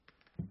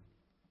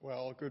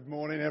Well, good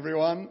morning,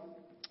 everyone.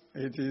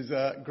 It is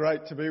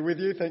great to be with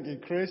you. Thank you,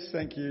 Chris.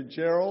 Thank you,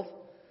 Gerald.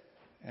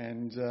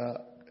 And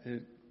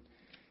it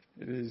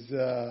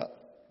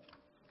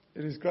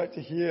is great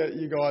to hear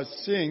you guys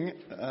sing,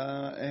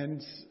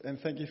 and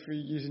thank you for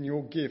using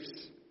your gifts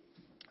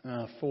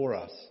for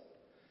us.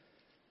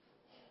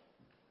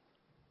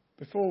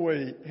 Before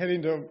we head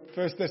into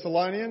 1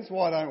 Thessalonians,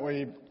 why don't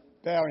we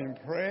bow in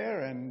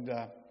prayer and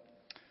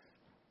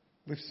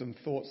lift some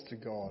thoughts to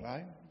God,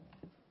 eh?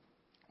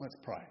 Let's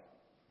pray.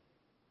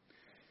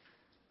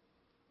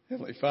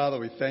 Heavenly Father,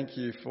 we thank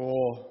you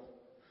for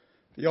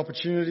the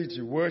opportunity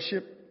to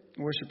worship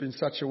in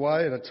such a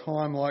way at a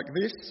time like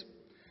this.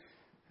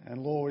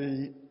 And Lord,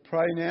 we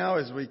pray now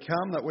as we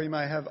come that we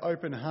may have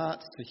open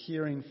hearts to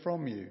hearing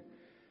from you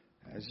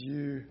as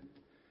you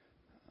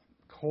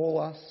call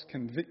us,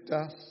 convict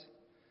us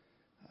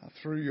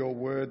through your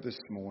word this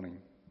morning.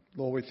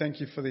 Lord, we thank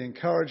you for the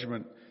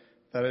encouragement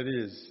that it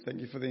is.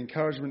 Thank you for the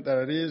encouragement that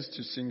it is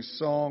to sing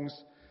songs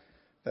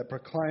that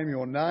proclaim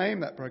your name,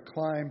 that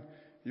proclaim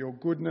your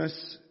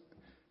goodness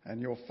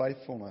and your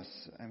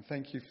faithfulness. And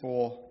thank you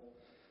for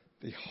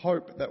the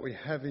hope that we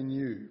have in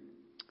you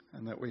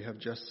and that we have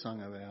just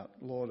sung about.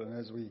 Lord, and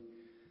as we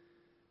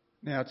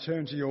now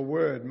turn to your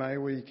word, may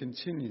we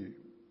continue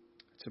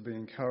to be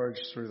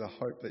encouraged through the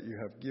hope that you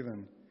have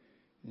given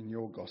in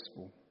your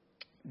gospel.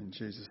 In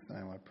Jesus'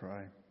 name I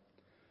pray.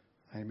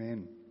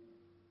 Amen.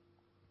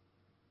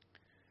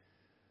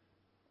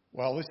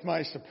 Well, this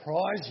may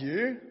surprise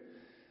you,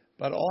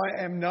 but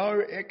I am no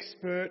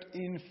expert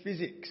in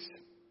physics.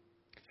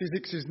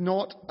 Physics is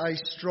not a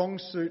strong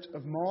suit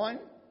of mine,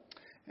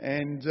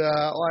 and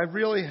I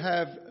really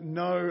have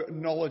no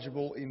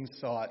knowledgeable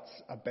insights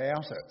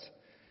about it.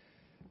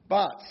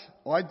 But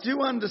I do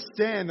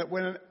understand that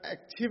when an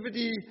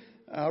activity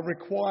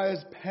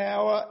requires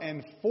power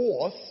and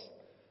force,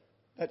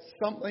 that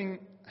something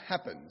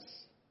happens.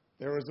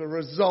 There is a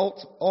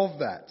result of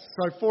that.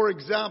 So, for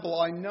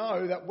example, I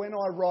know that when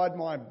I ride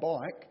my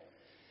bike,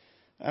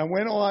 and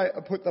when I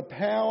put the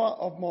power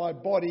of my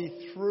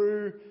body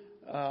through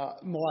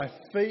my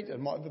feet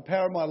and the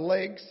power of my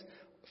legs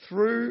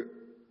through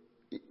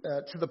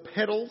to the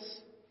pedals,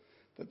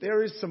 that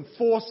there is some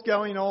force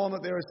going on,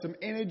 that there is some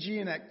energy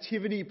and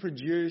activity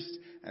produced,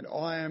 and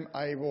I am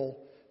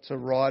able to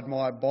ride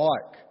my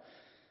bike.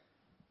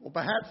 Or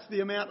perhaps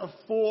the amount of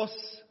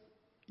force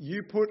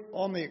you put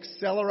on the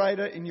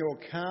accelerator in your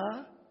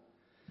car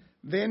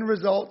then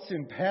results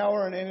in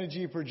power and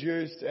energy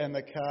produced, and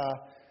the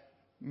car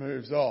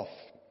moves off.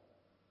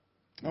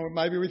 Or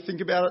maybe we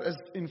think about it as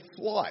in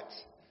flight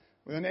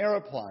with an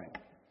aeroplane,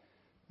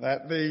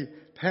 that the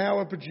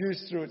power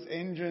produced through its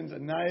engines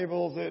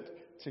enables it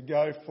to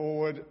go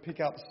forward, pick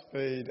up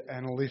speed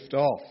and lift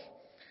off.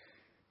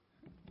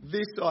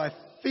 This, I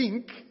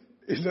think,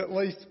 is at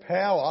least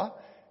power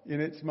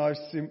in its most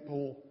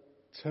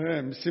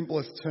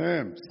simplest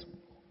terms.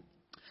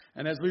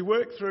 And as we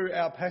work through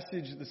our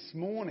passage this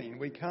morning,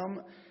 we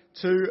come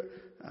to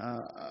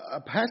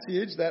a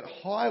passage that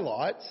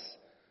highlights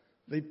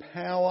the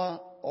power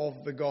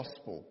of the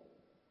gospel,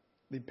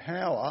 the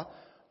power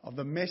of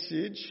the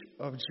message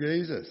of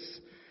Jesus.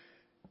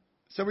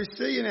 So we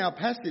see in our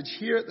passage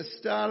here at the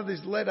start of this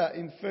letter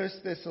in 1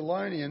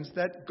 Thessalonians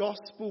that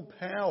gospel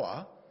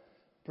power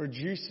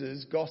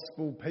produces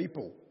gospel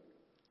people.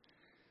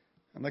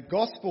 And the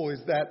gospel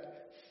is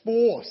that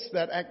force,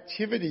 that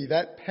activity,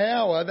 that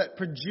power that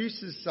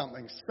produces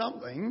something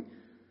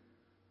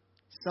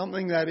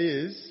that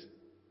is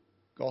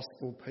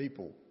gospel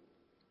people.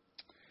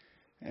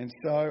 And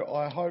so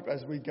I hope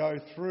as we go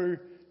through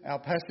our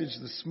passage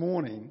this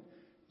morning,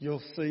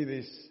 you'll see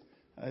this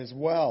as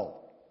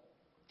well.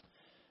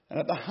 And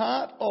at the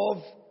heart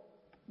of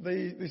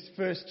this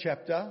first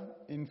chapter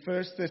in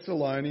 1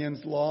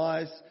 Thessalonians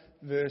lies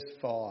verse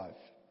 5.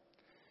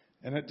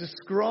 And it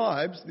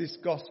describes this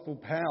gospel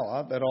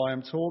power that I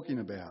am talking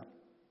about.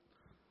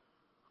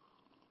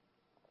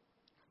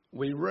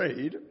 We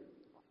read,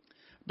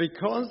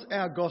 "Because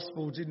our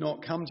gospel did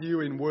not come to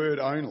you in word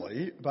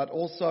only, but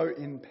also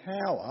in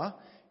power,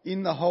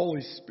 in the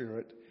Holy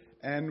Spirit,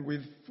 and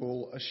with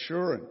full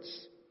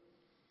assurance."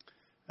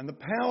 And the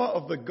power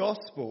of the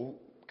gospel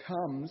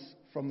comes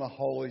from the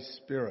Holy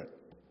Spirit.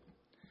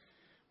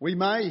 We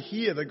may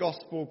hear the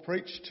gospel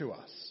preached to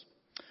us.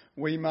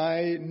 We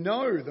may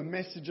know the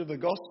message of the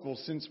gospel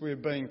since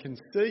we've been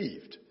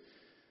conceived.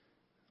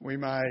 We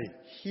may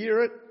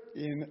hear it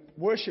in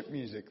worship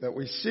music that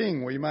we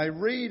sing. We may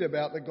read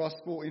about the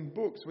gospel in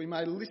books. We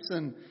may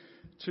listen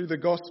to the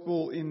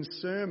gospel in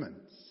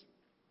sermons.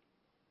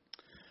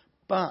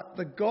 But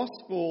the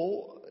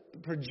gospel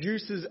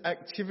produces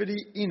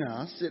activity in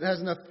us. It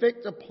has an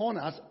effect upon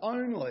us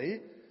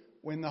only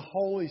when the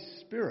Holy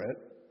Spirit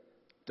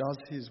does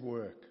his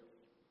work.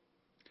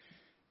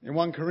 In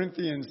 1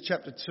 Corinthians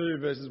chapter 2,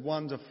 verses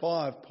 1 to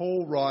 5,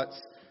 Paul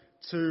writes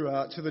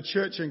to the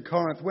church in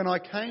Corinth, "When I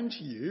came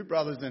to you,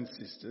 brothers and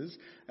sisters,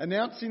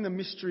 announcing the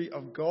mystery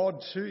of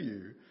God to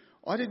you,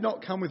 I did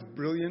not come with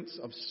brilliance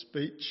of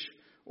speech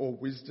or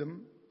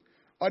wisdom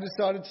I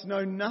decided to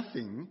know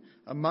nothing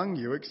among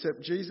you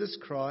except Jesus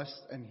Christ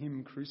and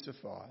Him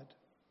crucified.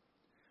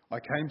 I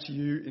came to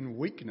you in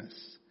weakness,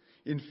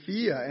 in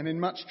fear and in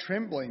much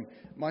trembling.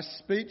 My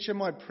speech and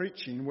my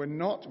preaching were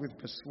not with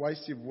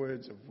persuasive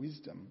words of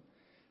wisdom,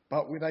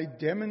 but with a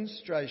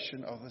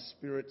demonstration of the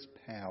Spirit's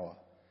power,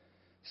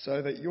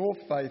 so that your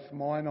faith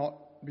might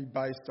not be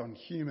based on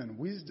human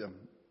wisdom,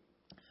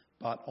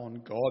 but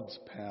on God's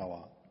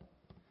power.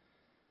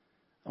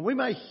 And we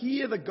may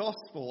hear the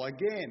gospel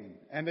again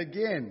and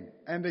again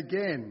and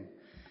again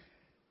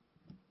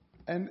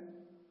and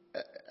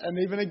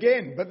even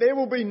again, but there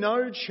will be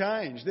no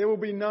change. There will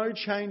be no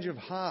change of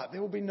heart. There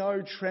will be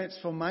no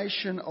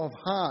transformation of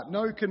heart,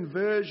 no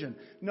conversion,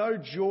 no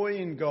joy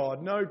in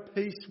God, no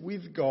peace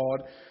with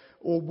God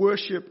or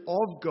worship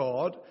of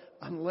God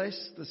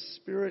unless the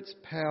Spirit's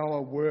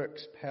power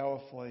works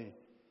powerfully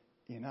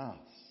in us.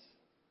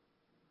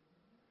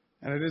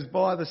 And it is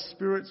by the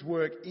Spirit's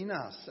work in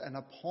us and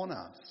upon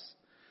us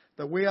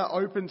that we are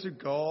open to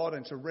God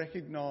and to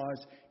recognise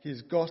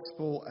His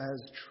gospel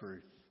as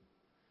truth.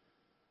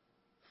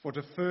 For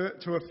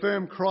to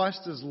affirm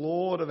Christ as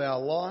Lord of our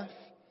life,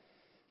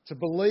 to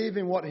believe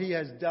in what He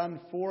has done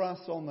for us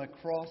on the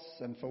cross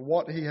and for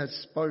what He has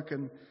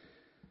spoken,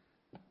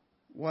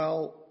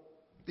 well,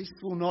 this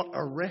will not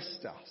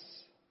arrest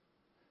us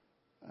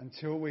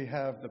until we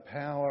have the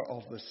power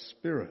of the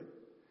Spirit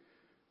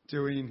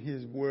doing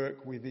His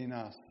work within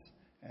us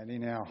and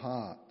in our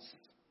hearts.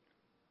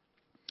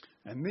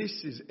 And this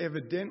is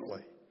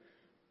evidently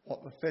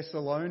what the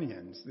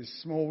Thessalonians,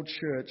 this small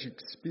church,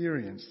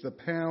 experienced. The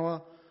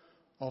power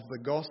of the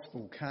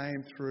gospel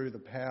came through the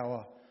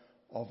power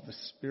of the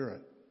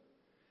Spirit.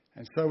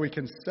 And so we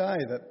can say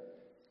that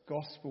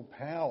gospel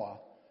power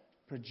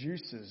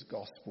produces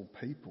gospel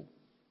people.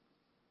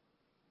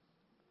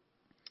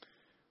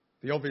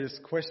 The obvious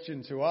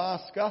question to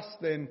ask us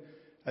then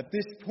at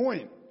this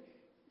point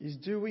is,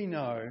 do we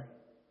know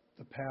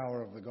the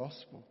power of the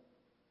gospel?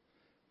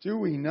 Do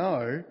we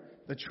know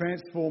the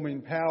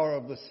transforming power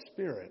of the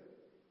Spirit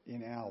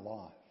in our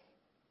life?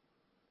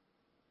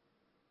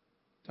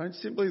 Don't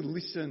simply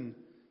listen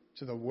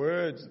to the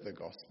words of the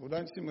gospel.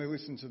 Don't simply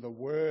listen to the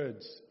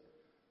words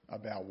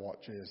about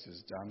what Jesus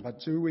has done.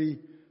 But do we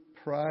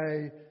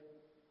pray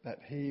that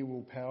He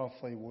will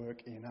powerfully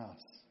work in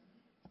us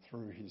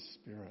through His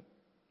Spirit?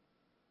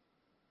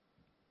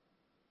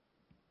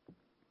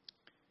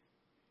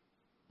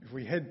 If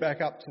we head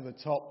back up to the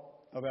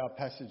top of our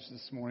passage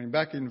this morning,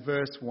 back in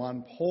verse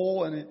 1,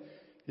 Paul and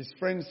his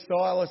friends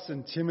Silas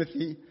and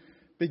Timothy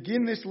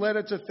begin this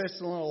letter to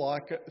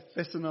Thessalonica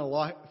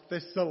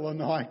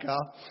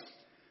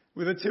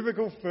with a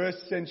typical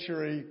first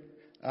century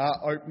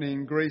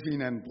opening,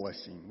 greeting and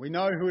blessing. We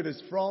know who it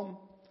is from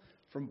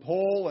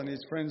Paul and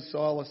his friends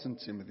Silas and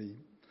Timothy.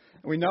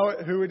 And we know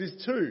who it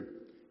is to,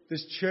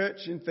 this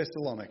church in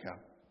Thessalonica.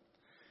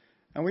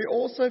 And we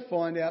also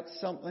find out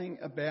something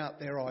about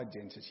their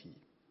identity.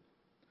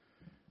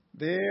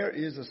 There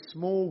is a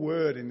small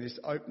word in this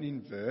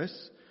opening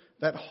verse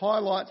that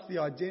highlights the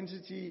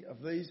identity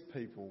of these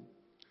people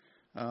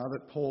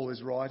that Paul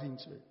is writing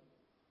to.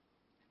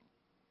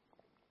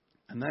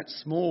 And that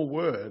small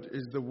word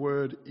is the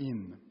word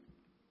in.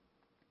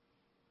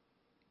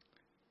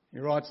 He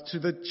writes, to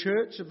the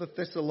church of the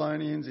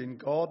Thessalonians in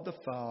God the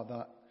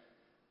Father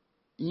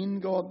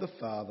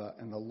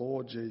and the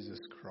Lord Jesus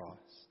Christ.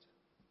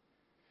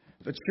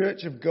 The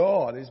church of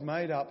God is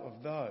made up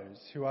of those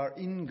who are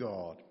in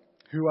God,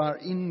 who are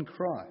in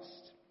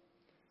Christ.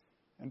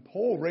 And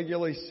Paul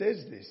regularly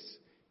says this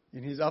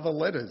in his other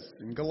letters,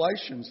 in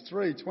Galatians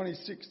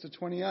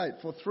 3:26-28.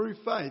 For through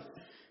faith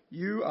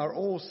you are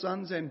all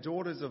sons and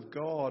daughters of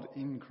God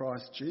in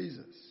Christ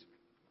Jesus.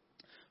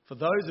 For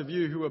those of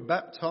you who are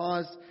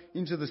baptised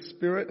into the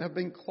Spirit have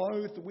been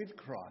clothed with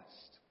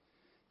Christ.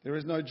 There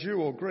is no Jew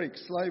or Greek,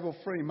 slave or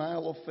free,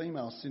 male or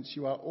female, since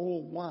you are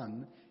all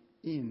one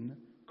in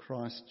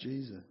Christ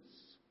Jesus.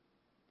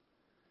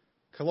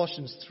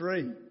 Colossians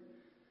 3.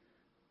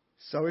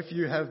 So if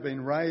you have been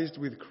raised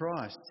with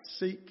Christ,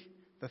 seek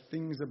the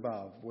things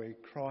above where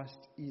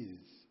Christ is,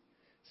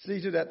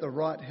 seated at the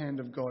right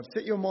hand of God.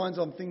 Set your minds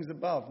on things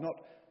above, not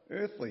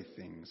earthly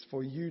things,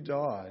 for you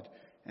died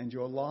and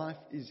your life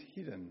is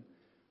hidden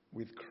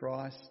with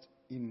Christ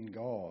in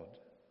God.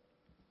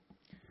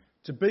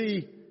 To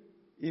be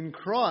in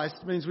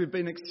Christ means we've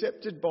been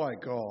accepted by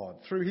God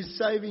through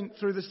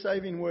the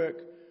saving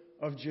work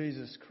of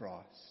Jesus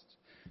Christ.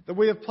 That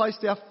we have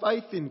placed our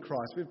faith in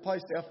Christ. We've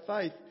placed our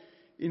faith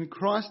in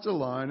Christ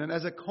alone, and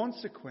as a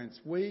consequence,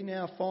 we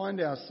now find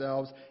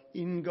ourselves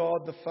in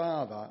God the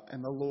Father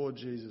and the Lord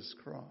Jesus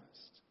Christ.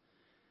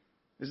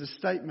 There's a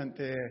statement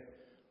there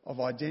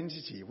of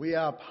identity. We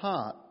are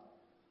part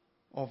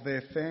of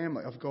their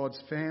family, of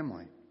God's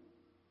family.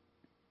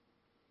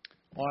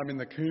 I'm in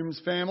the Coombs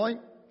family.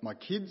 My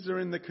kids are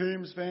in the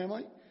Coombs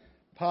family.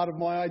 Part of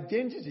my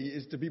identity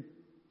is to be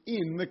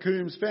in the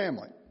Coombs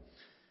family.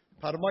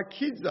 Part of my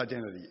kids'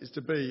 identity is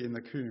to be in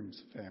the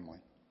Coombs family.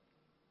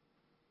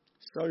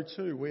 So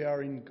too, we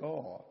are in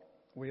God.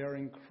 We are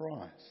in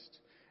Christ.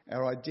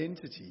 Our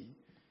identity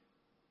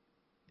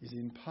is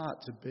in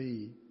part to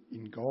be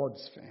in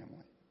God's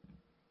family.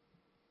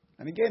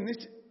 And again,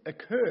 this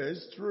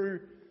occurs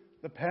through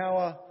the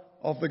power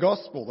of the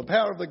gospel. The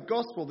power of the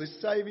gospel,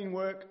 this saving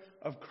work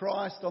of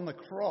Christ on the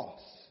cross,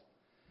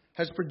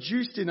 has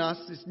produced in us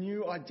this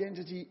new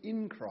identity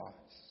in Christ.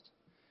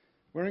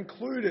 We're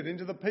included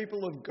into the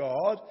people of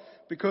God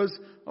because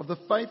of the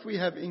faith we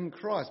have in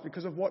Christ,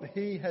 because of what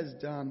He has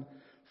done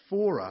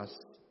for us.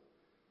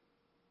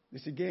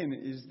 This again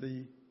is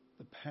the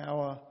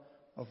power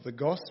of the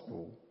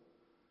gospel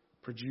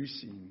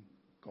producing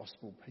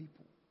gospel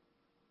people.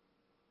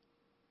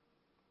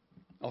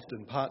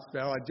 Often parts of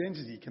our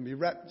identity can be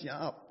wrapped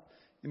up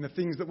in the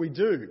things that we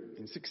do,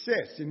 in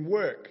success, in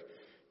work,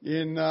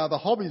 in the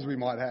hobbies we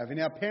might have, in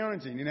our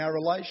parenting, in our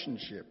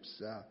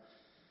relationships,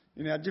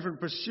 in our different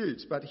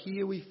pursuits. But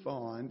here we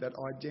find that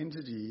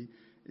identity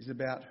is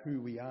about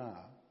who we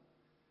are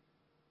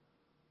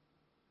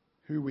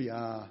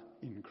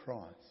in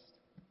Christ.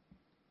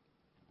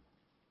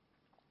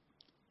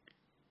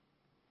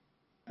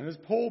 And as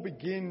Paul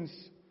begins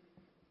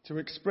to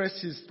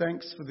express his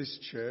thanks for this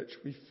church,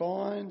 we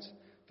find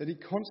that he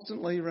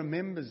constantly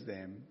remembers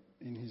them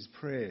in his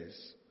prayers.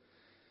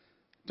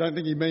 Don't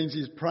think he means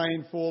he's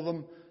praying for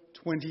them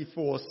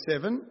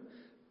 24/7,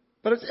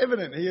 but it's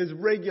evident he is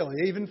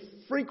regularly, even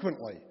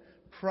frequently,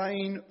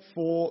 praying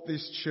for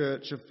this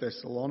church of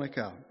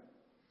Thessalonica.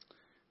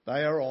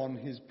 They are on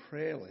his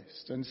prayer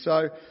list. And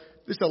so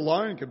this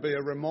alone could be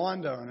a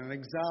reminder and an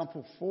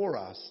example for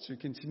us to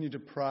continue to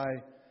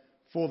pray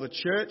for the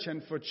church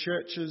and for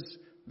churches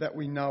that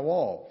we know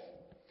of.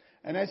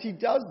 And as he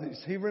does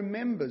this, he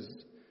remembers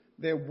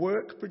their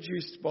work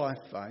produced by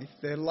faith,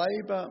 their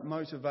labour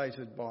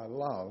motivated by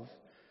love,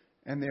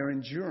 and their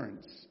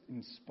endurance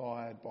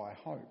inspired by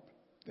hope.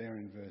 There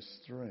in verse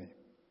 3.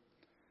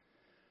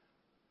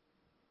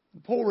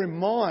 Paul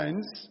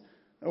remembers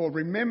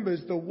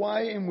the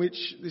way in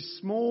which this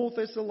small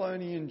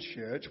Thessalonian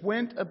church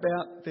went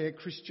about their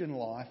Christian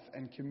life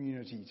and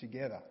community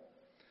together.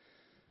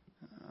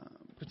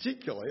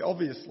 Particularly,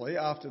 obviously,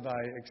 after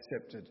they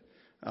accepted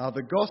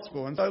the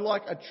gospel. And so,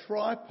 like a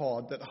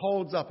tripod that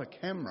holds up a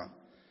camera,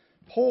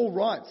 Paul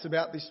writes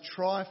about this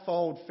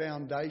trifold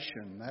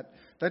foundation that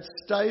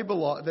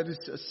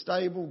is a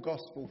stable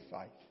gospel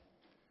faith.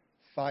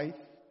 Faith,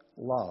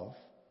 love,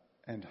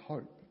 and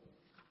hope.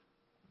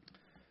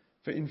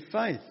 For in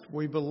faith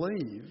we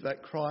believe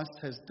that Christ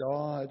has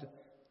died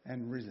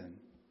and risen.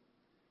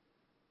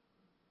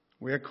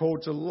 We are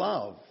called to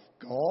love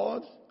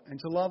God and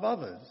to love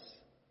others.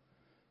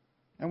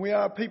 And we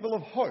are a people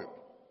of hope.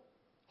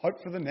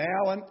 Hope for the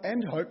now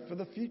and hope for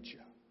the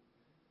future.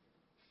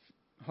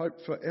 Hope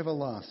for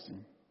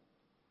everlasting.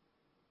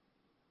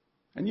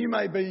 And you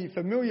may be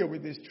familiar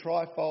with this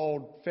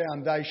trifold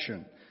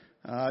foundation.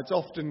 It's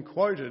often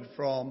quoted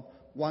from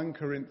 1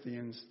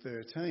 Corinthians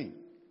 13.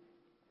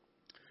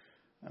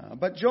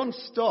 But John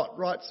Stott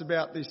writes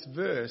about this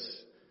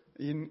verse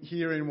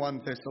here in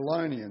 1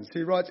 Thessalonians.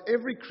 He writes,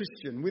 every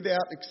Christian,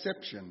 without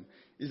exception,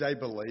 is a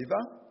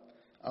believer,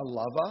 a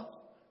lover,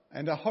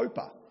 and a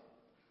hoper.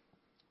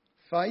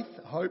 Faith,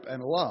 hope,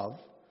 and love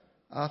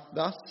are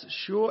thus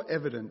sure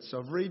evidence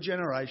of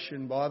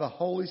regeneration by the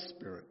Holy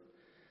Spirit.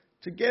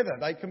 Together,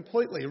 they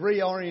completely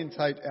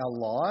reorientate our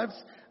lives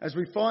as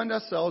we find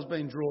ourselves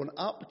being drawn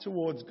up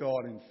towards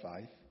God in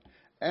faith,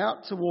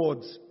 out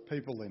towards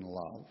people in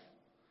love,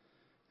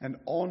 and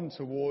on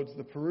towards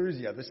the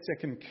parousia, the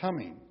second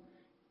coming,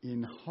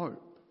 in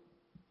hope.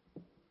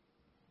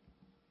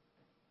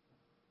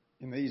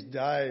 In these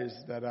days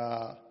that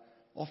are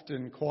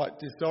often quite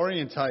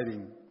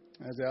disorientating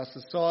as our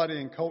society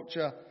and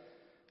culture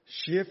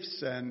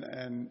shifts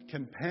and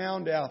can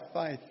pound our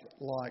faith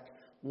like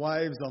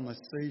waves on the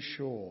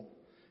seashore,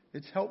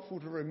 it's helpful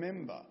to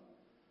remember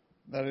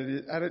that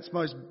at its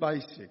most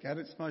basic, at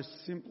its most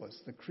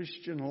simplest, the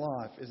Christian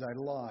life is a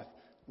life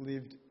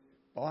lived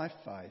by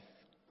faith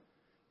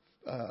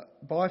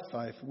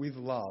with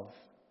love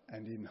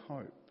and in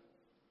hope.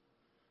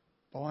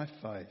 By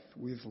faith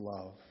with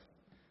love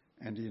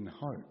and in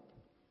hope.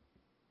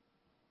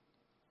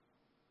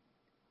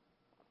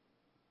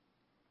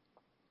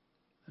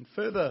 And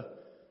further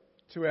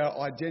to our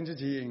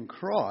identity in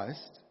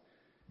Christ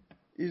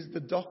is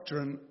the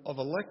doctrine of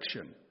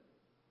election.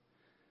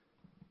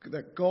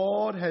 That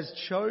God has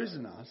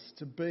chosen us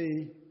to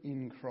be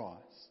in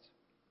Christ.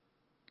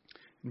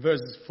 In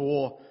verses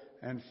 4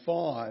 and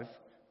 5,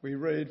 we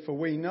read, for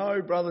we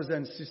know, brothers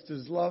and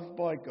sisters, loved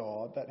by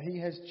God, that He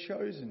has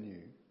chosen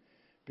you,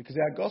 because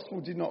our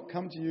gospel did not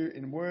come to you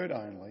in word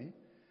only,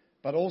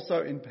 but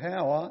also in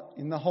power,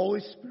 in the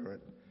Holy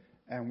Spirit,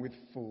 and with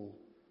full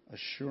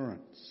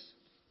assurance.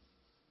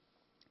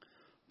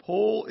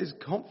 Paul is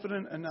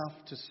confident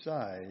enough to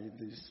say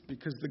this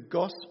because the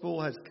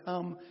gospel has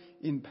come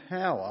in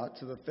power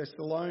to the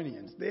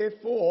Thessalonians.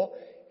 Therefore,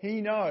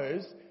 he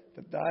knows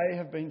that they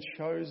have been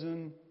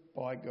chosen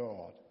by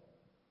God.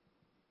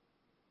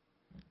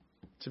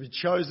 To be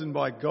chosen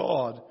by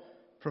God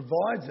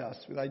provides us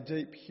with a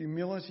deep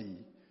humility,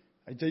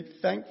 a deep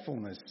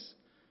thankfulness,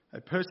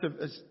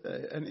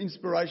 an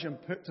inspiration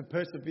to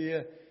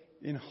persevere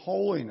in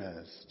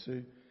holiness,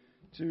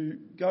 to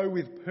go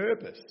with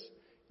purpose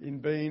in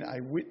being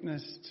a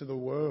witness to the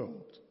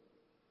world.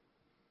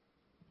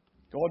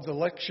 God's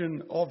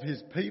election of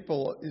his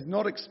people is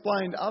not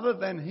explained other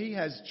than he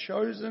has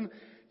chosen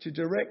to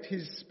direct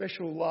his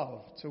special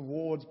love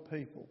towards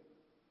people.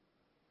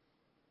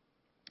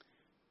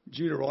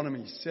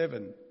 Deuteronomy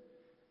 7,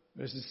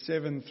 verses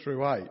 7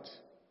 through 8.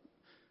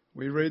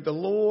 We read, "The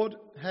Lord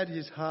had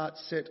his heart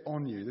set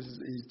on you."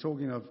 He's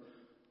talking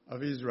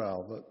of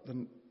Israel,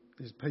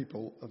 his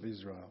people of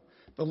Israel.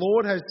 The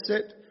Lord had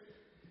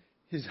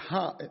his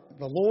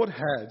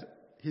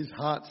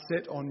heart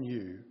set on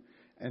you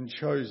and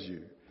chose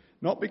you,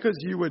 not because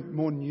you were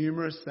more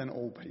numerous than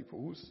all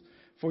peoples,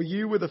 for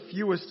you were the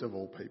fewest of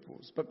all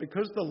peoples, but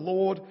because the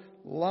Lord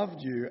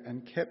loved you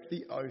and kept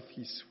the oath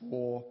he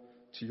swore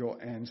to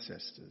your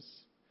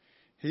ancestors.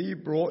 He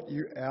brought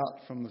you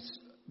out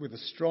with a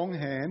strong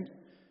hand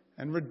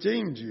and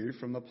redeemed you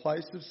from the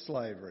place of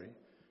slavery,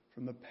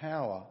 from the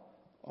power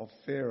of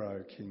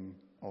Pharaoh, king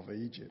of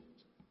Egypt.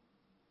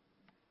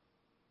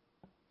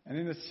 And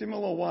in a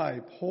similar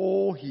way,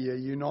 Paul here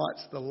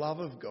unites the love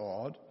of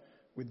God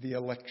with the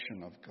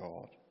election of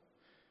God.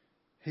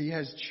 He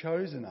has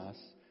chosen us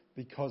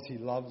because he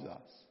loves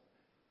us.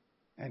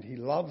 And he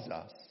loves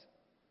us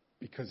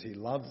because he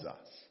loves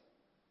us.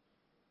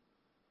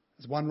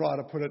 As one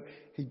writer put it,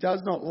 he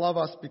does not love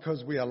us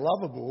because we are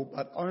lovable,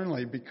 but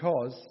only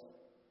because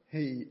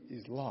he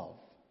is love.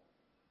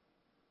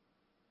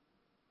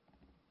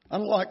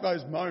 Unlike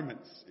those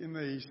moments in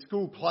the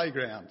school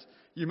playground,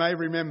 you may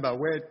remember,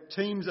 where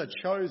teams are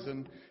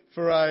chosen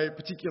for a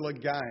particular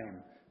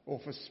game or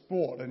for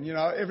sport. And,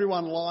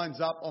 everyone lines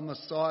up on the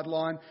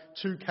sideline.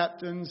 2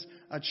 captains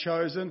are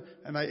chosen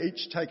and they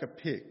each take a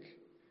pick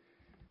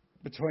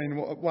between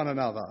one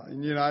another.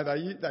 And,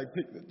 they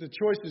pick, the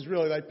choice is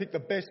really they pick the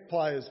best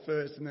players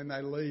first and then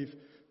they leave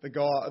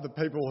the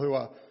people who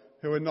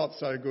are not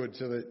so good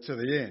to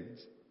the end.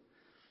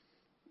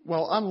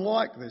 Well,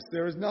 unlike this,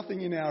 there is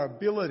nothing in our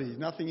ability,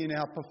 nothing in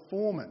our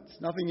performance,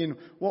 nothing in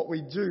what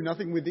we do,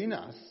 nothing within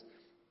us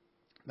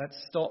that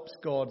stops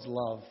God's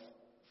love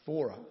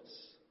for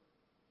us.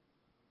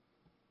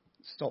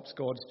 Stops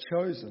God's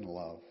chosen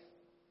love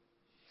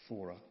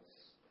for us.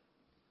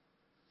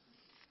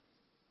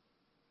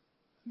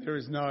 There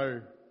is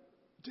no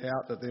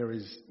doubt that there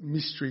is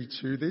mystery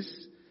to this,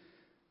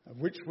 of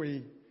which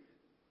we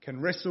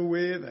can wrestle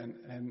with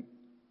and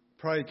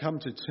pray come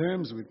to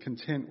terms with,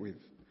 content with.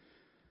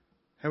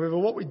 However,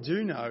 what we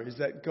do know is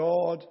that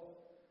God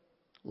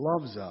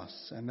loves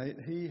us and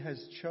that he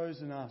has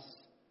chosen us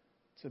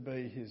to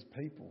be his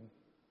people.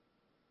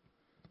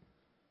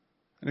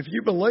 And if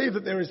you believe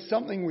that there is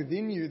something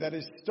within you that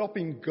is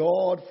stopping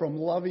God from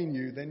loving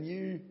you, then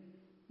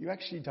you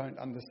actually don't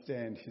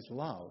understand his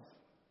love.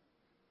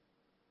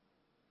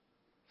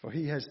 For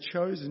he has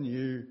chosen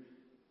you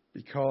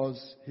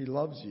because he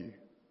loves you.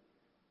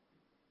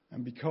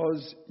 And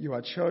because you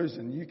are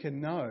chosen, you can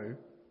know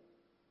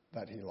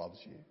that he loves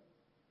you.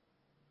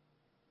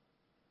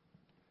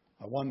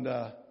 I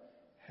wonder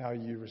how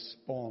you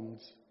respond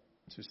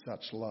to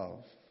such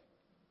love.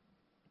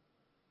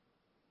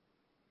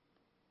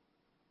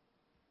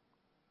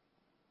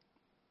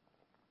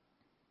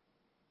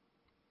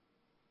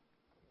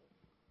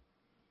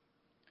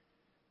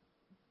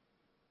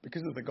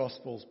 Because of the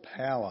gospel's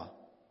power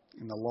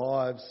in the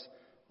lives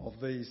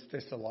of these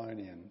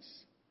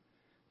Thessalonians,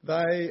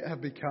 they have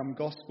become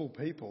gospel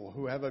people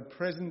who have a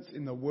presence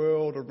in the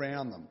world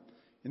around them,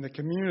 in the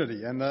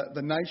community and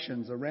the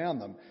nations around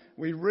them.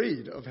 We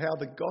read of how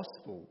the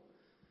gospel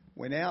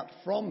went out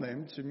from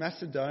them to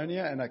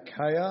Macedonia and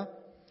Achaia,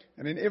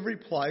 and in every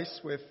place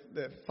where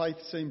their faith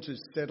seemed to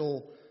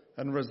settle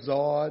and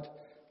reside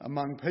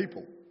among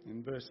people,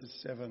 in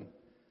verses 7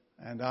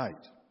 and 8.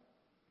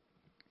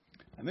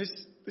 And this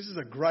is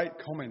a great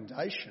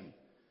commendation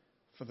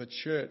for the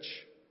church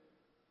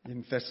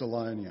in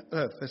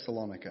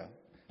Thessalonica,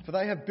 for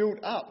they have built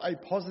up a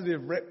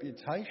positive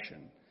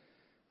reputation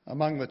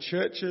among the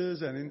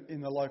churches and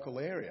in the local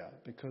area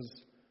because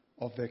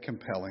of their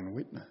compelling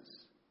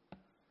witness.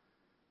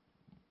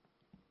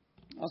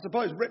 I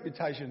suppose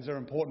reputations are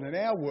important in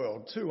our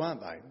world too,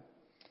 aren't they?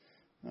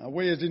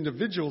 We as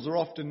individuals are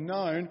often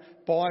known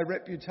by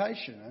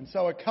reputation, and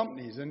so are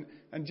companies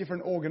and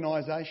different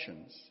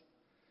organisations.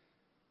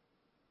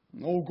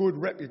 All good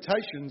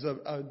reputations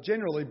are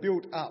generally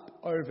built up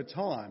over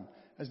time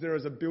as there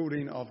is a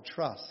building of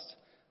trust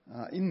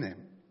in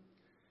them.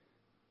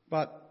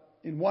 But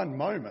in one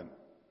moment,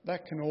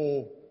 that can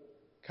all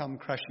come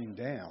crashing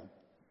down.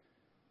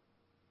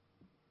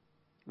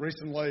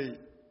 Recently,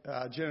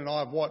 Jen and I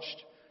have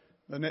watched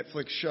the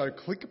Netflix show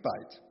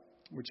Clickbait,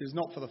 which is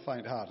not for the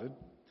faint-hearted.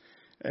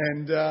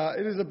 And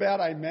it is about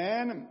a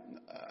man,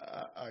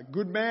 a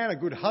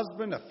good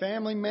husband, a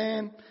family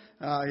man.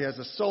 He has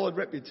a solid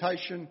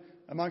reputation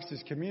amongst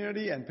his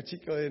community and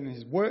particularly in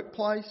his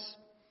workplace.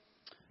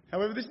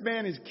 However, this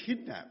man is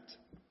kidnapped.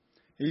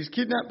 He is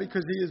kidnapped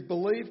because he is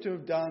believed to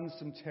have done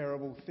some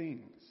terrible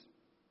things.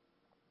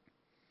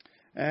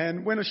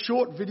 And when a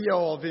short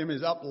video of him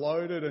is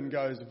uploaded and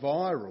goes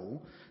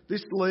viral,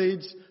 this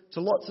leads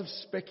to lots of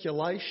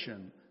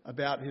speculation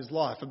about his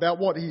life, about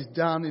what he's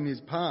done in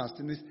his past,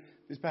 and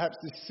perhaps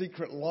this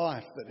secret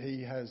life that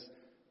he has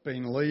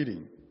been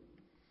leading.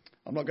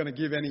 I'm not going to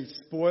give any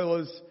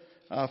spoilers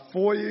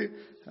for you,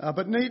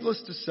 but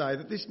needless to say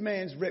that this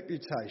man's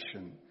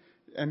reputation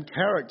and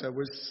character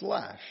was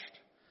slashed,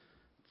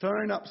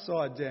 thrown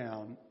upside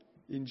down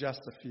in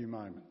just a few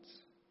moments.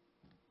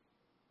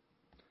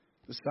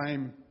 The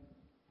same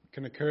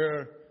can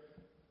occur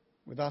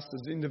with us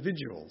as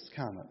individuals,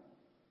 can't it?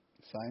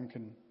 The same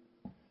can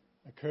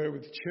occur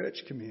with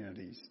church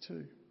communities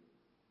too.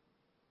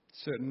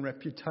 Certain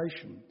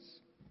reputations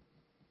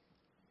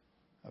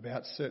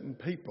about certain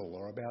people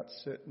or about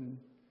certain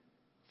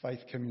faith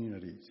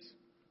communities.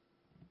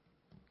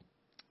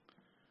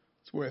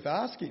 It's worth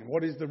asking,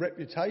 what is the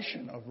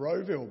reputation of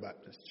Rowville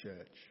Baptist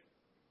Church?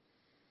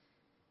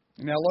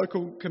 In our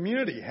local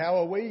community, how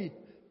are we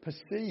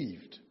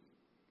perceived?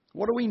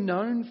 What are we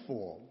known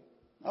for?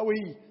 Are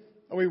we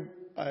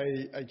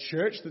a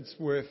church that's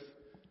worth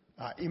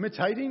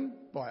imitating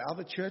by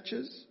other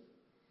churches?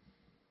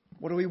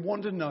 What do we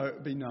want to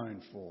be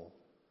known for?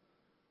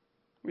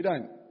 I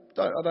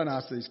don't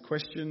ask these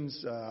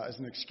questions as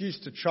an excuse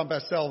to trump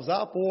ourselves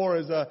up or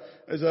as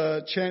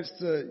a chance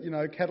to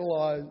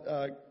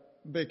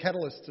be a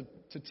catalyst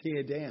to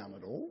tear down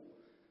at all.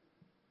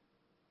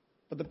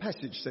 But the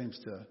passage seems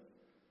to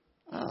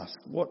ask,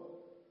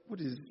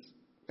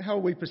 how are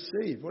we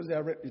perceived? What is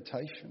our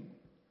reputation?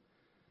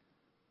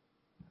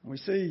 And we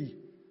see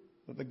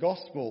that the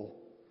gospel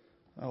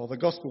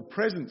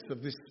presence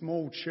of this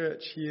small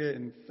church here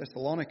in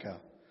Thessalonica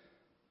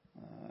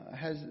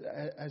has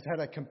had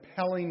a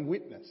compelling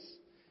witness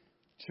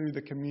to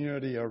the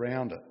community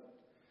around it.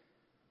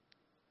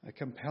 A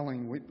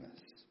compelling witness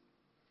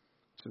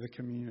to the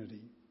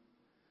community.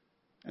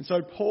 And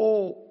so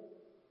Paul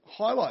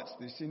highlights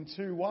this in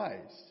two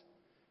ways.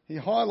 He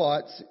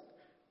highlights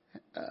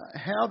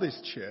how this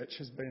church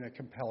has been a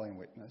compelling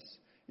witness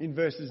in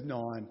verses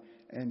 9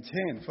 and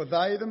 10. For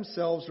they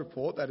themselves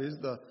report, that is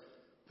the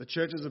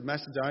churches of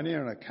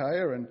Macedonia and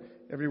Achaia and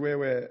everywhere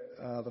where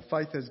the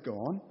faith has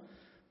gone,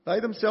 they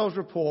themselves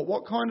report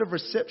what kind of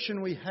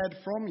reception we had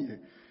from you,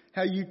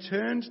 how you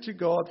turned to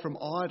God from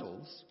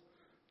idols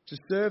to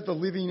serve the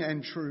living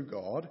and true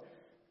God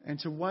and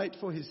to wait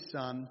for his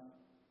Son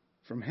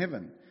from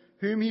heaven,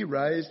 whom he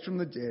raised from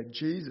the dead,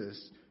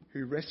 Jesus,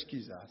 who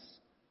rescues us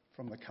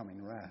from the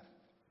coming wrath.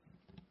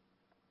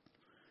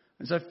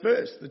 And so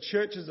first, the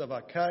churches of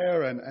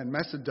Achaia and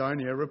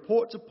Macedonia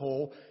report to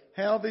Paul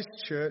how this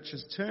church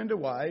has turned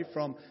away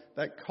from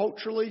that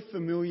culturally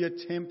familiar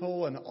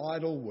temple and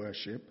idol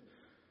worship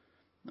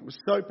that was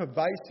so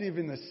pervasive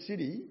in the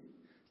city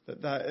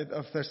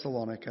of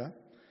Thessalonica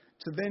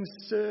to then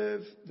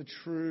serve the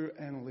true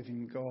and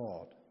living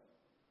God.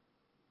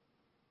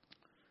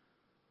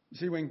 You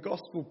see, when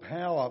gospel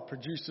power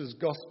produces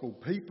gospel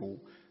people,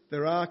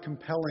 there are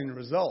compelling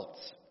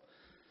results.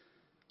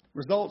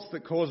 Results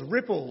that cause have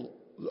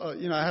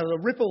a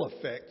ripple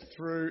effect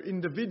through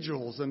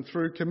individuals and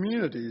through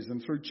communities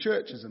and through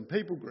churches and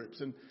people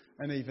groups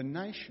and even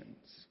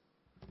nations.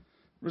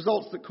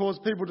 Results that cause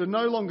people to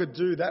no longer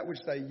do that which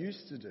they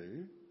used to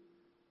do,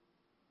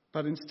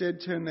 but instead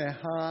turn their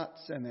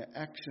hearts and their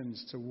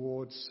actions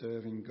towards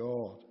serving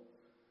God.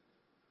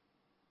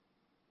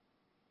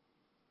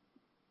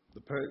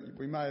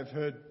 We may have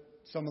heard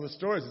some of the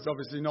stories. It's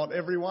obviously not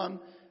everyone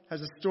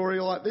has a story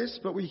like this,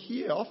 but we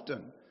hear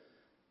often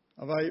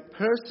of a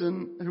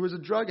person who was a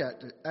drug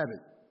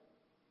addict,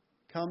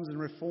 comes and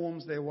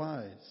reforms their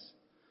ways.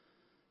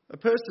 A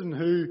person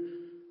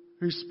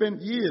who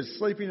spent years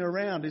sleeping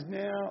around is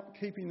now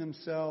keeping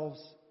themselves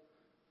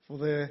for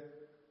their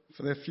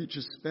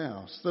future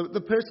spouse.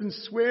 The person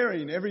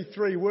swearing every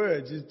 3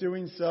 words is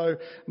doing so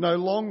no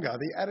longer.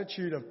 The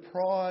attitude of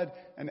pride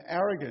and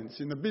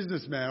arrogance in the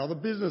businessman or the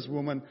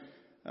businesswoman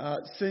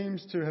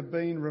seems to have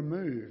been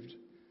removed.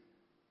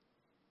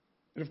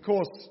 It, of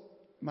course,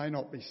 may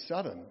not be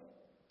sudden.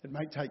 It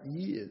may take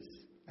years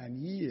and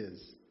years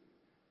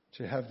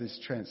to have this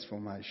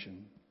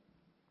transformation.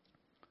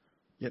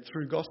 Yet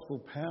through gospel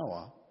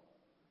power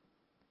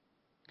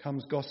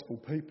comes gospel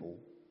people.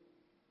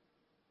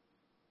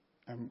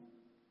 And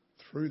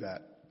through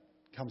that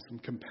comes some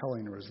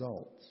compelling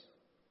results.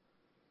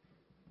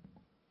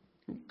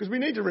 Because we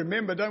need to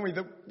remember, don't we,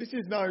 that this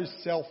is no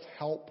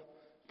self-help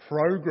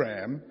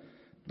program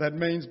that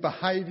means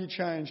behaviour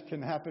change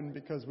can happen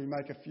because we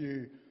make a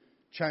few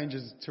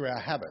changes to our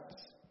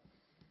habits.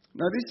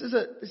 No,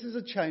 this is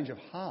a change of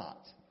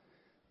heart.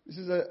 This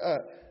is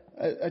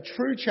a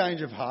true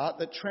change of heart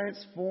that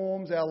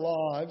transforms our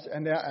lives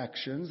and our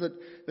actions,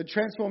 that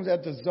transforms our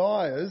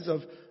desires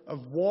of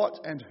what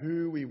and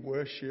who we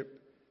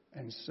worship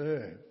and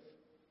serve.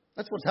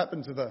 That's what's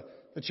happened to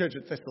the church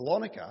at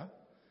Thessalonica.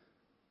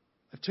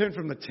 They've turned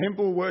from the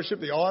temple worship,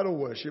 the idol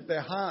worship.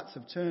 Their hearts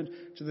have turned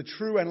to the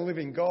true and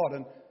living God,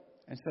 and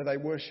so they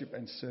worship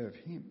and serve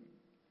him.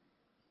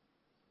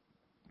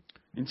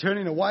 In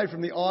turning away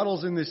from the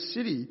idols in this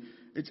city,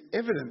 it's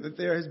evident that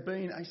there has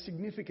been a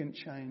significant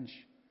change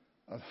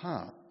of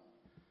heart.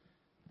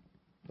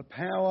 The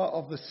power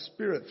of the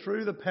Spirit,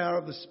 through the power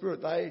of the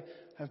Spirit, they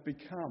have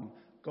become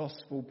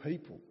gospel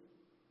people,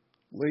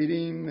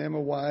 leading them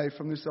away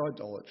from this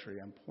idolatry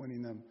and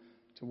pointing them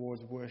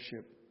towards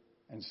worship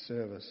and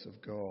service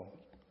of God.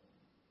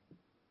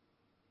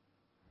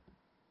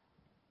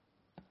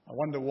 I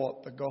wonder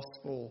what the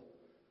gospel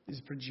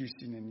is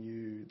producing in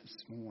you this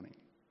morning.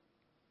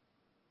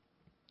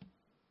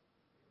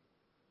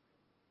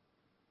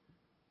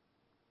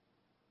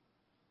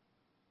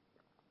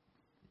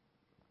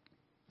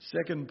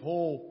 Second,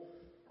 Paul,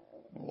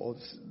 or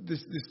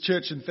this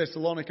church in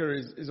Thessalonica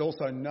is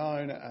also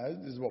known as,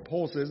 this is what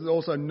Paul says, is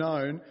also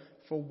known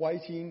for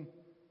waiting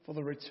for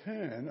the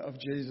return of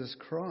Jesus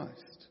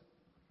Christ.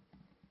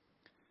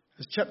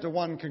 As chapter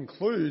 1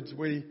 concludes,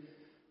 we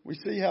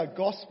see how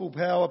gospel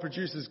power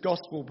produces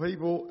gospel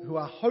people who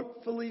are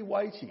hopefully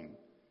waiting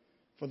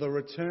for the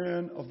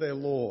return of their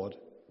Lord,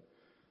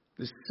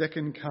 this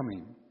second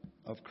coming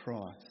of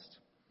Christ.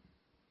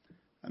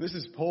 And this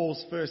is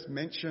Paul's first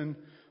mention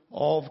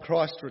of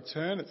Christ's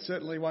return. It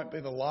certainly won't be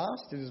the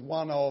last. It is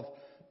one of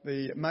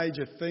the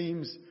major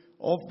themes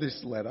of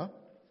this letter.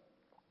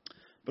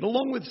 But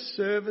along with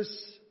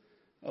service,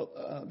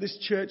 this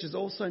church is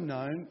also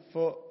known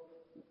for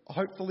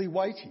hopefully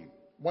waiting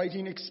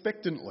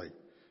expectantly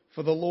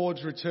for the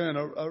Lord's return,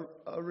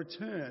 a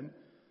return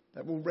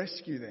that will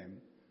rescue them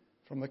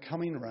from the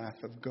coming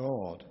wrath of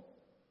God.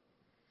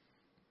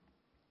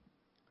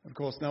 Of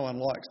course, no one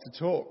likes to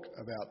talk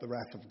about the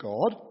wrath of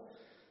God.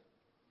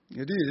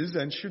 It is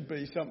and should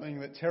be something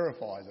that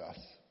terrifies us.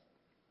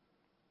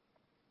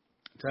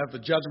 To have the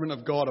judgment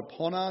of God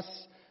upon us,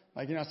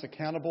 making us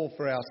accountable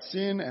for our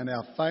sin and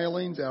our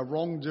failings, our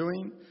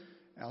wrongdoing,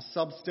 our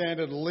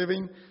substandard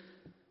living.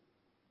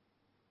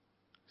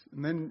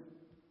 And then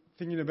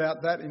thinking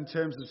about that in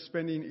terms of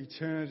spending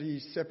eternity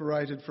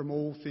separated from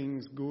all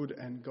things good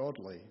and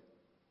godly.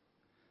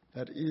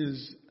 That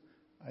is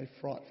a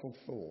frightful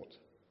thought.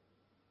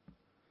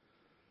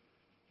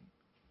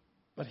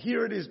 But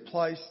here it is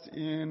placed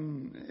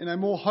in a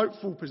more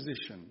hopeful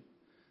position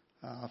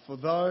for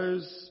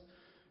those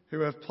who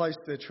have placed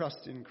their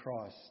trust in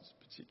Christ,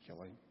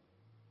 particularly.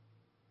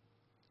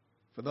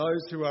 For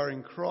those who are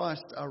in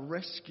Christ are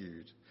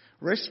rescued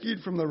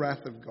from the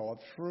wrath of God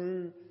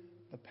through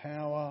the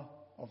power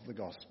of the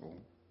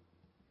gospel.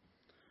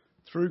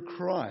 Through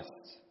Christ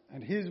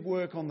and his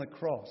work on the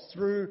cross,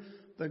 through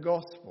the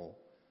gospel,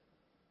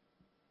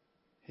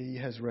 he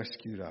has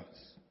rescued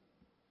us.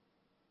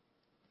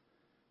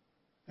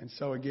 And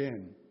so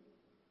again,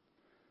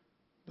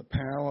 the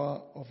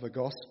power of the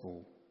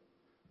gospel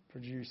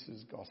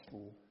produces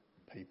gospel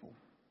people.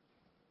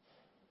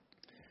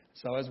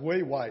 So as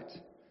we wait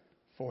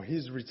for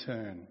his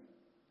return,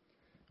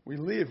 we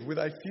live with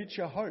a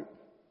future hope,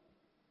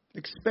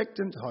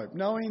 expectant hope,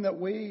 knowing that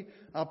we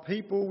are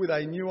people with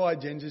a new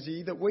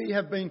identity, that we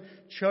have been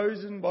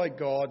chosen by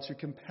God to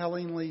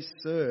compellingly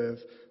serve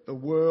the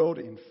world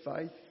in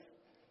faith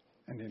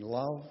and in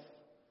love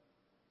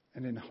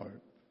and in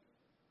hope.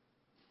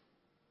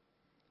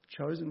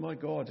 Chosen by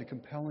God to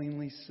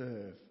compellingly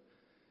serve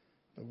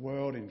the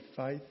world in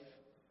faith,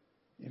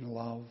 in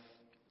love,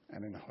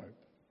 and in hope.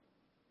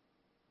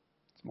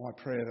 It's my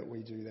prayer that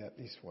we do that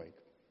this week.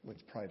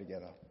 Let's pray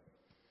together.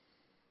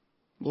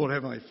 Lord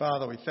Heavenly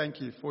Father, we thank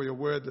you for your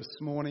word this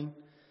morning.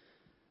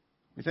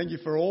 We thank you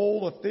for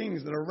all the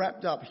things that are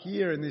wrapped up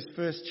here in this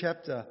first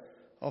chapter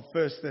of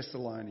 1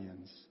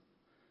 Thessalonians.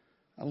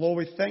 And Lord,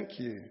 we thank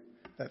you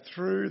that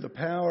through the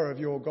power of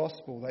your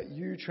gospel that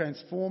you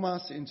transform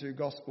us into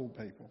gospel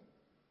people.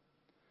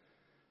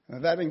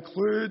 And that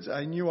includes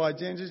a new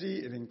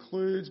identity. It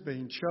includes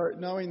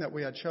knowing that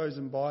we are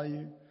chosen by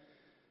you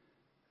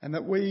and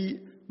that we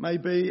may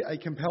be a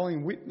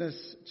compelling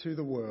witness to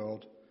the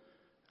world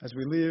as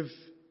we live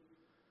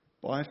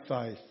by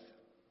faith,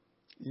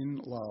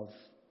 in love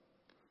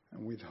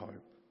and with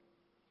hope.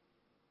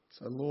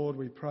 So Lord,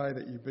 we pray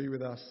that you be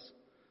with us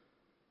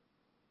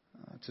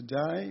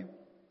today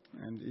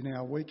and in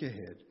our week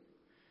ahead.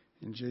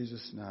 In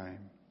Jesus'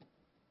 name,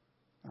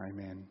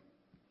 amen.